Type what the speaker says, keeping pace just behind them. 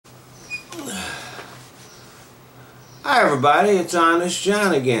Hi everybody, it's Honest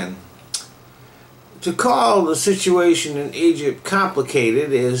John again. To call the situation in Egypt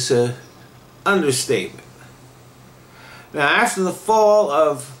complicated is an understatement. Now, after the fall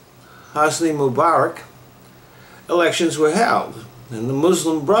of Hosni Mubarak, elections were held, and the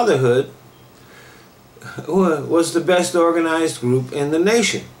Muslim Brotherhood was the best organized group in the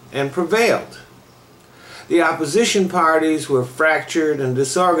nation and prevailed. The opposition parties were fractured and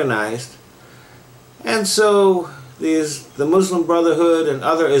disorganized, and so the Muslim Brotherhood and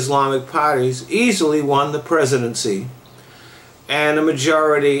other Islamic parties easily won the presidency and a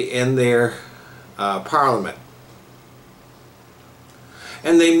majority in their parliament.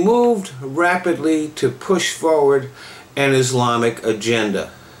 And they moved rapidly to push forward an Islamic agenda.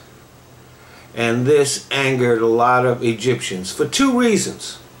 And this angered a lot of Egyptians for two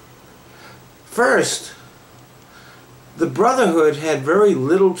reasons. First, the Brotherhood had very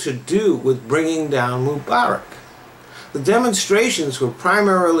little to do with bringing down Mubarak. The demonstrations were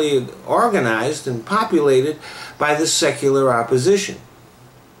primarily organized and populated by the secular opposition.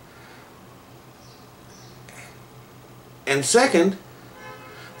 And second,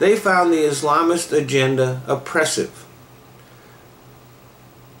 they found the Islamist agenda oppressive.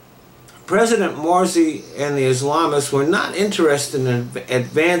 President Morsi and the Islamists were not interested in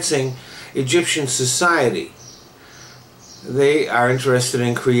advancing Egyptian society. They are interested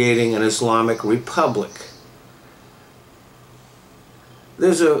in creating an Islamic republic.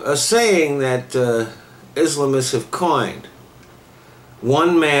 There's a saying that Islamists have coined: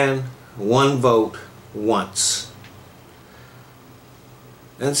 one man, one vote, once.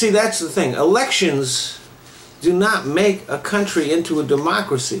 And see, that's the thing. Elections do not make a country into a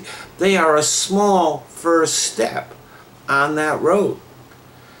democracy. They are a small first step on that road.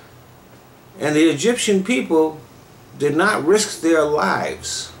 And the Egyptian people did not risk their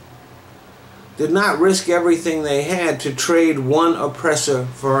lives, did not risk everything they had to trade one oppressor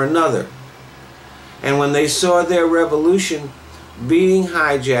for another. And when they saw their revolution being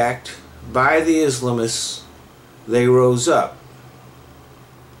hijacked by the Islamists, they rose up.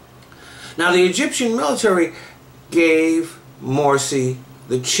 Now, the Egyptian military gave Morsi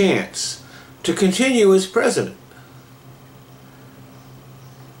the chance to continue as president.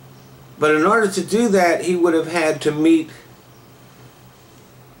 But in order to do that, he would have had to meet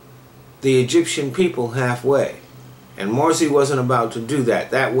the Egyptian people halfway. And Morsi wasn't about to do that.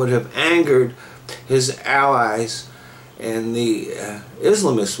 That would have angered his allies in the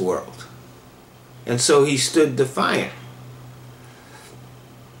Islamist world. And so he stood defiant.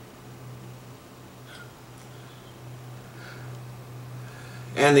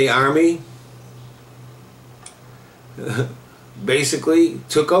 And the army basically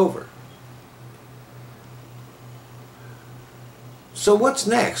took over. So what's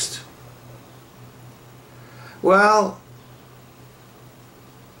next? Well,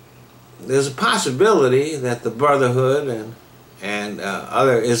 there's a possibility that the Brotherhood and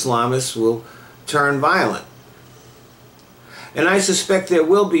other Islamists will turn violent. And I suspect there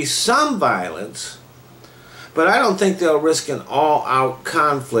will be some violence, but I don't think they'll risk an all-out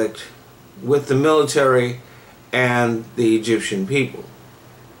conflict with the military and the Egyptian people.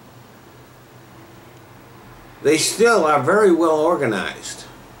 They still are very well organized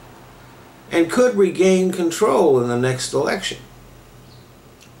and could regain control in the next election.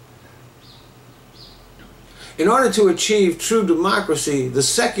 In order to achieve true democracy, the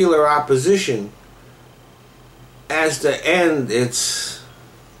secular opposition has to end its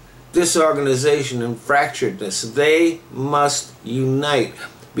disorganization and fracturedness. They must unite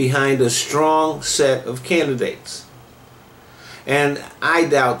behind a strong set of candidates. And I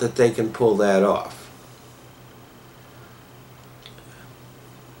doubt that they can pull that off.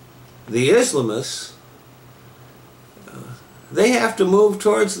 The Islamists, they have to move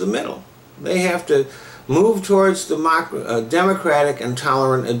towards the middle. They have to move towards a democratic and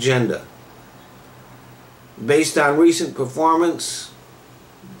tolerant agenda. Based on recent performance,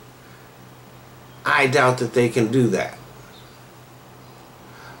 I doubt that they can do that.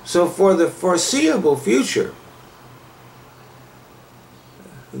 So for the foreseeable future,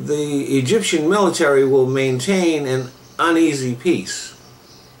 the Egyptian military will maintain an uneasy peace,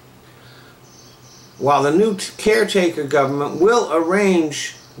 while the new caretaker government will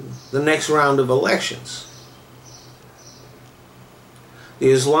arrange the next round of elections. The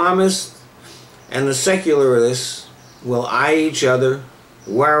Islamists and the secularists will eye each other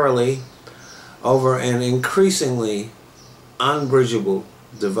warily over an increasingly unbridgeable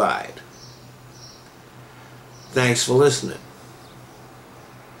divide. Thanks for listening.